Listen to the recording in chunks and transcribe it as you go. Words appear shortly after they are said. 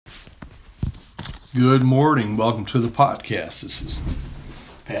Good morning. Welcome to the podcast. This is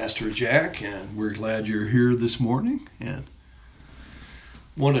Pastor Jack, and we're glad you're here this morning. And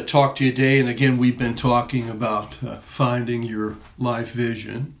want to talk to you today. And again, we've been talking about finding your life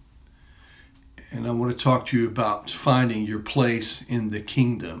vision. And I want to talk to you about finding your place in the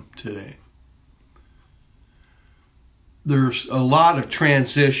kingdom today. There's a lot of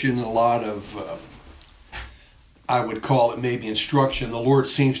transition, a lot of I would call it maybe instruction the Lord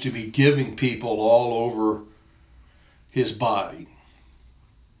seems to be giving people all over His body.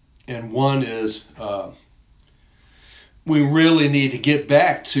 And one is we really need to get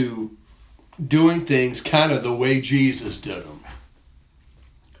back to doing things kind of the way Jesus did them.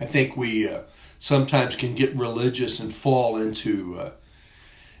 I think we sometimes can get religious and fall into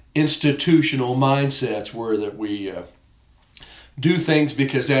institutional mindsets where that we do things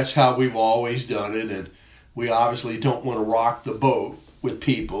because that's how we've always done it, and we obviously don't want to rock the boat with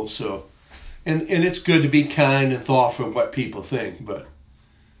people. So, and it's good to be kind and thoughtful of what people think, but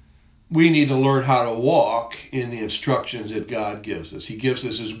we need to learn how to walk in the instructions that God gives us. He gives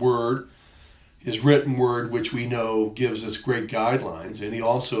us His Word, His written Word, which we know gives us great guidelines, and He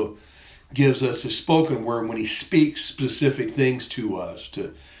also gives us His spoken Word when He speaks specific things to us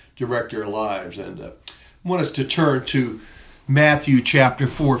to direct our lives. And I want us to turn to Matthew chapter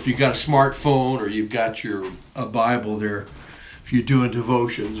 4. If you've got a smartphone or you've got a Bible there, if you're doing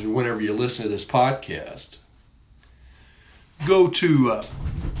devotions or whenever you listen to this podcast, go to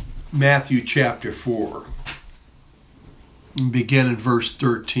Matthew chapter 4 and begin in verse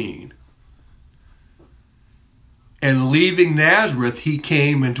 13. And leaving Nazareth, he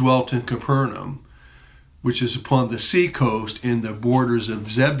came and dwelt in Capernaum, which is upon the sea coast in the borders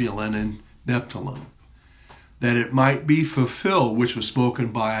of Zebulun and Nephthalim, that it might be fulfilled which was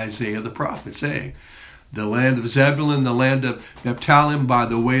spoken by Isaiah the prophet, saying, the land of Zebulun, the land of Nephthalim, by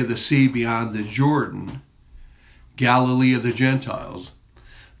the way of the sea beyond the Jordan, Galilee of the Gentiles.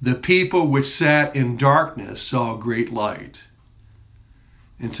 The people which sat in darkness saw great light.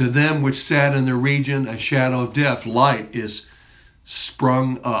 And to them which sat in the region a shadow of death, light is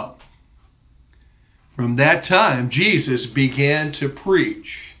sprung up. From that time Jesus began to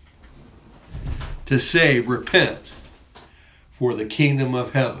preach, to say, repent, for the kingdom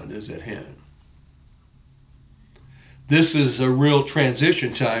of heaven is at hand. This is a real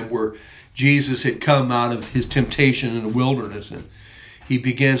transition time where Jesus had come out of His temptation in the wilderness, and He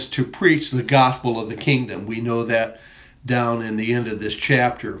begins to preach the gospel of the kingdom. We know that down in the end of this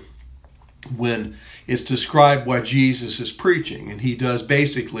chapter when it's described what Jesus is preaching, and He does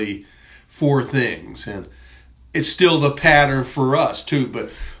basically 4 things, and it's still the pattern for us too.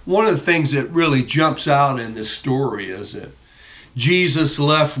 But one of the things that really jumps out in this story is that Jesus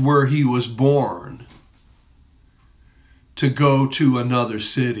left where He was born to go to another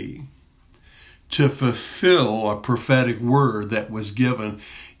city to fulfill a prophetic word that was given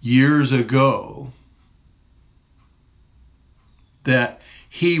years ago that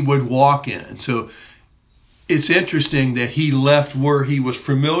He would walk in. So it's interesting that He left where He was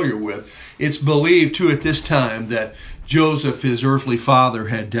familiar with. It's believed, too, at this time that Joseph, his earthly father,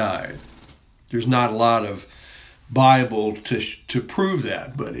 had died. There's not a lot of Bible to prove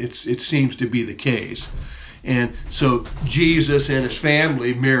that, but it seems to be the case. And so Jesus and His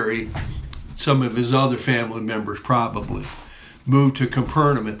family, Mary, some of His other family members probably, moved to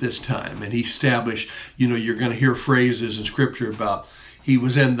Capernaum at this time. And He established, you're going to hear phrases in Scripture about He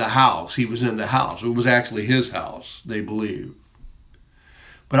was in the house. He was in the house. It was actually His house, they believe.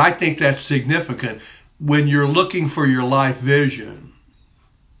 But I think that's significant. When you're looking for your life vision,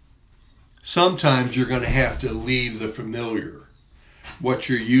 sometimes you're going to have to leave the familiar, what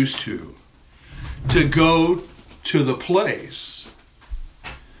you're used to go to the place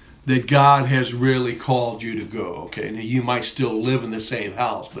that God has really called you to go. Okay, now you might still live in the same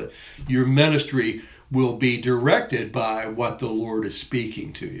house, but your ministry will be directed by what the Lord is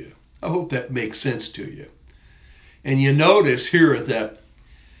speaking to you. I hope that makes sense to you. And you notice here that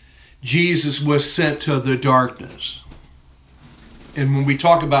Jesus was sent to the darkness. And when we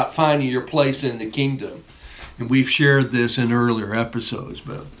talk about finding your place in the kingdom, and we've shared this in earlier episodes,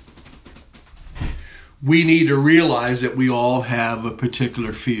 but we need to realize that we all have a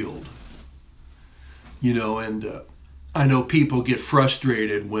particular field. And I know people get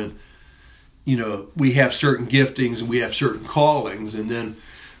frustrated when, we have certain giftings and we have certain callings, and then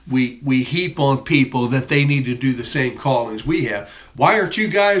we heap on people that they need to do the same callings we have. Why aren't you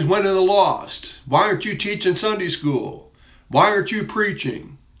guys winning the lost? Why aren't you teaching Sunday school? Why aren't you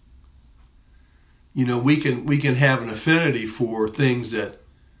preaching? We can have an affinity for things that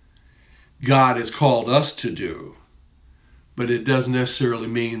God has called us to do. but it doesn't necessarily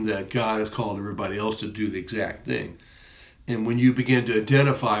mean that God has called everybody else to do the exact thing. And when you begin to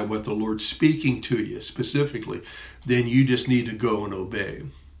identify what the Lord's speaking to you specifically, then you just need to go and obey.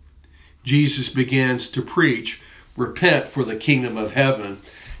 Jesus begins to preach, repent, for the kingdom of heaven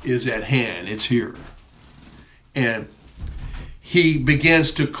is at hand. It's here. And he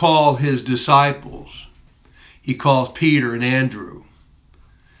begins to call his disciples. He calls Peter and Andrew,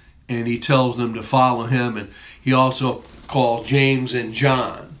 and he tells them to follow him. And he also calls James and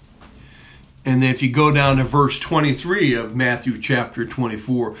John. And then if you go down to verse 23 of Matthew chapter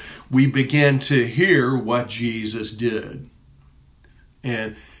 24, we begin to hear what Jesus did.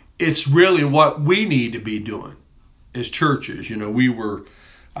 And it's really what we need to be doing as churches. You know,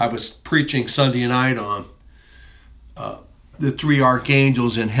 I was preaching Sunday night on the three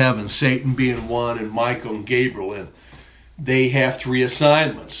archangels in heaven, Satan being one, and Michael and Gabriel, and they have three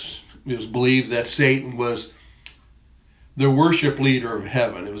assignments. It was believed that Satan was the worship leader of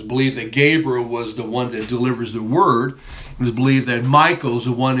heaven. It was believed that Gabriel was the one that delivers the word. It was believed that Michael's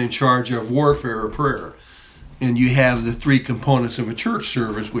the one in charge of warfare or prayer. And you have the three components of a church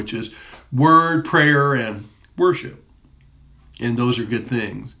service, which is word, prayer, and worship. And those are good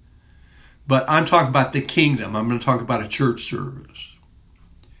things. But I'm talking about the kingdom. I'm going to talk about a church service.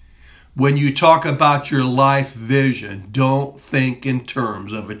 When you talk about your life vision, don't think in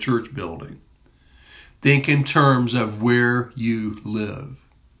terms of a church building. Think in terms of where you live.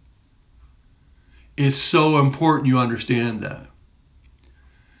 It's so important you understand that.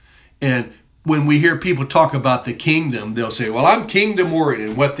 And when we hear people talk about the kingdom, they'll say, well, I'm kingdom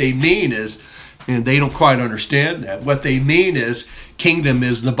oriented. What they mean is, and they don't quite understand that, what they mean is kingdom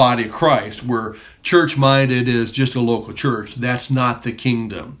is the body of Christ, where church-minded is just a local church. That's not the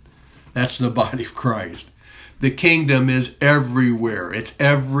kingdom. That's the body of Christ. The kingdom is everywhere. It's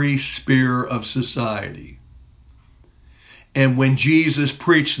every sphere of society. And when Jesus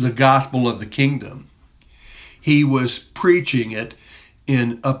preached the gospel of the kingdom, he was preaching it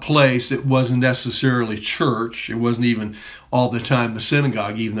in a place that wasn't necessarily church. It wasn't even all the time the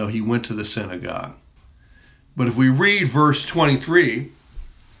synagogue, even though he went to the synagogue. But if we read verse 23,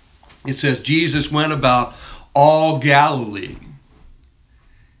 it says, Jesus went about all Galilee,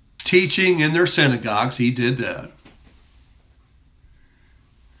 teaching in their synagogues. He did that.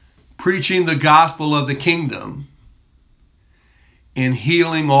 Preaching the gospel of the kingdom and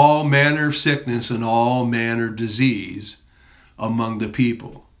healing all manner of sickness and all manner of disease among the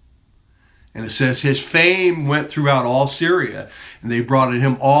people. And it says his fame went throughout all Syria, and they brought to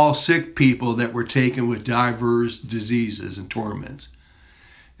him all sick people that were taken with divers diseases and torments,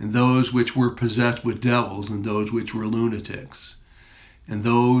 and those which were possessed with devils, and those which were lunatics, and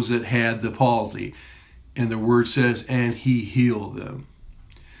those that had the palsy. And the word says, and he healed them.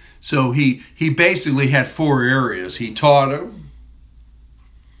 So he basically had four areas. He taught them.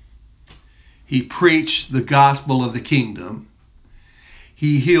 He preached the gospel of the kingdom.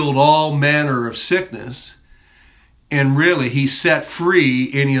 He healed all manner of sickness. And really, he set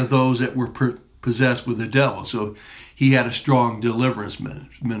free any of those that were possessed with the devil. So he had a strong deliverance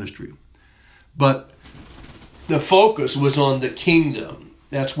ministry. But the focus was on the kingdom.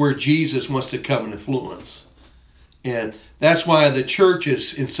 That's where Jesus wants to come and influence. And that's why the church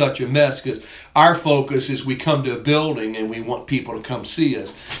is in such a mess, because our focus is we come to a building and we want people to come see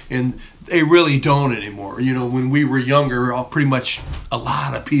us. And they really don't anymore. You know, when we were younger, pretty much a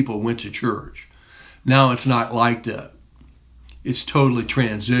lot of people went to church. Now it's not like that. It's totally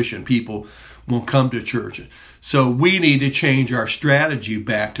transitioned. People won't come to church. So we need to change our strategy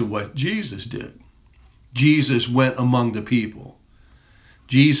back to what Jesus did. Jesus went among the people.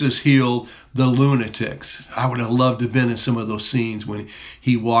 Jesus healed the lunatics. I would have loved to have been in some of those scenes when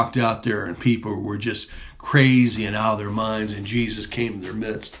he walked out there and people were just crazy and out of their minds, and Jesus came in their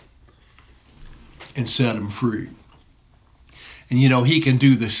midst and set them free. And you know, he can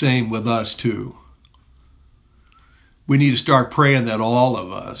do the same with us too. We need to start praying that all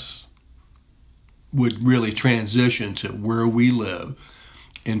of us would really transition to where we live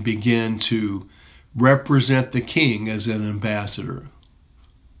and begin to represent the King as an ambassador.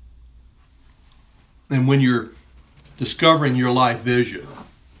 And when you're discovering your life vision,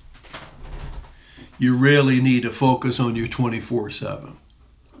 you really need to focus on your 24/7.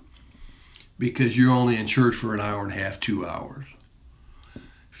 Because you're only in church for an hour and a half, 2 hours.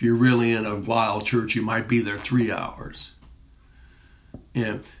 If you're really in a wild church, you might be there 3 hours.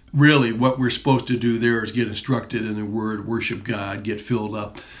 And really what we're supposed to do there is get instructed in the Word, worship God, get filled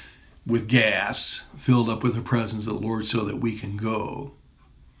up with gas, filled up with the presence of the Lord so that we can go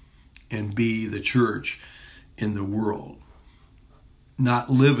and be the church in the world. Not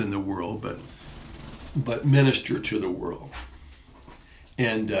live in the world, but minister to the world.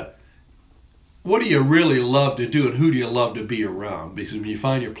 And what do you really love to do, and who do you love to be around? Because when you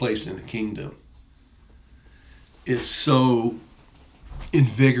find your place in the kingdom, it's so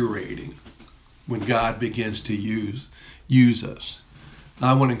invigorating when God begins to use us.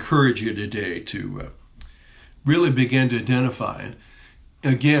 I want to encourage you today to really begin to identify.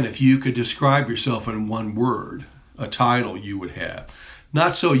 Again, if you could describe yourself in one word, a title you would have,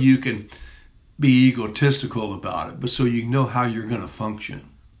 not so you can be egotistical about it, but so you know how you're going to function.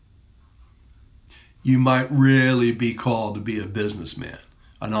 You might really be called to be a businessman,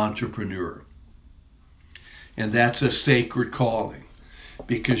 an entrepreneur. And that's a sacred calling,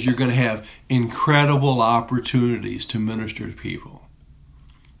 because you're going to have incredible opportunities to minister to people,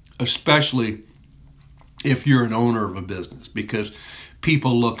 especially if you're an owner of a business, because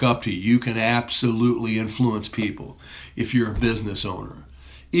people look up to you. You can absolutely influence people if you're a business owner.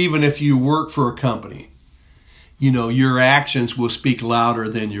 Even if you work for a company, your actions will speak louder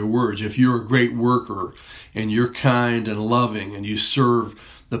than your words. If you're a great worker and you're kind and loving and you serve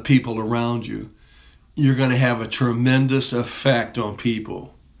the people around you, you're going to have a tremendous effect on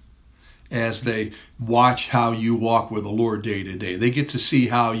people as they watch how you walk with the Lord day to day. They get to see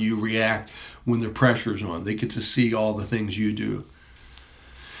how you react when the pressure's on. They get to see all the things you do.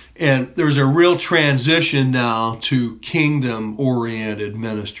 And there's a real transition now to kingdom-oriented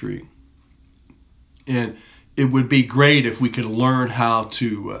ministry. And it would be great if we could learn how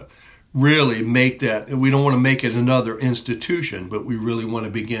to really make that. We don't want to make it another institution, but we really want to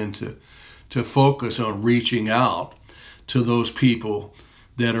begin to focus on reaching out to those people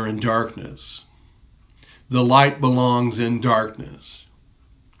that are in darkness. The light belongs in darkness.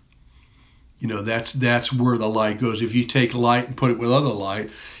 That's where the light goes. If you take light and put it with other light,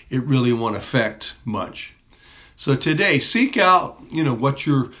 it really won't affect much. So today, seek out, what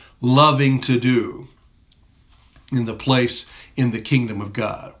you're loving to do in the place in the kingdom of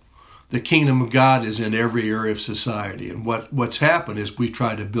God. The kingdom of God is in every area of society. And what's happened is we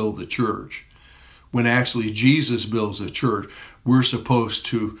try to build the church. When actually Jesus builds the church, we're supposed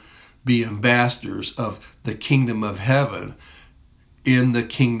to be ambassadors of the kingdom of heaven in the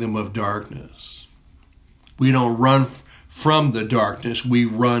kingdom of darkness. We don't run from the darkness, we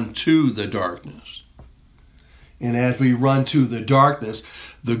run to the darkness. And as we run to the darkness,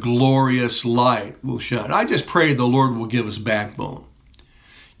 the glorious light will shine. I just pray the Lord will give us backbone.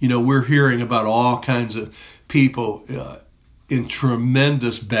 We're hearing about all kinds of people in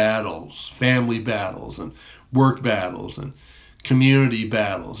tremendous battles, family battles and work battles and community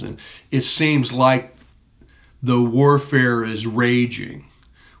battles. And it seems like the warfare is raging.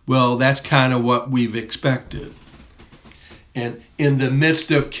 Well, that's kind of what we've expected. And in the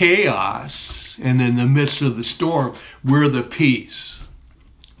midst of chaos and in the midst of the storm, we're the peace.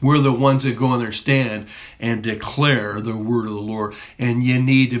 We're the ones that go on their stand and declare the word of the Lord. And you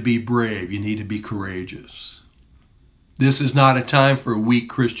need to be brave. You need to be courageous. This is not a time for weak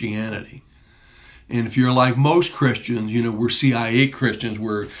Christianity. And if you're like most Christians, we're CIA Christians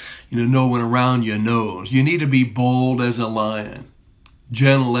where, no one around you knows. You need to be bold as a lion,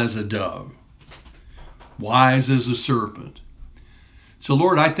 gentle as a dove, wise as a serpent. So,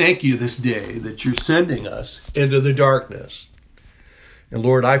 Lord, I thank you this day that you're sending us into the darkness. And,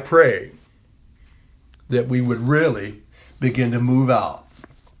 Lord, I pray that we would really begin to move out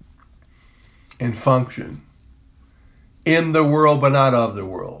and function in the world, but not of the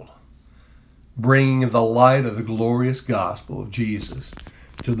world, bringing the light of the glorious gospel of Jesus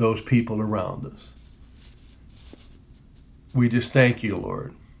to those people around us. We just thank you,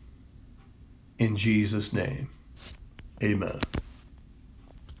 Lord. In Jesus' name, amen.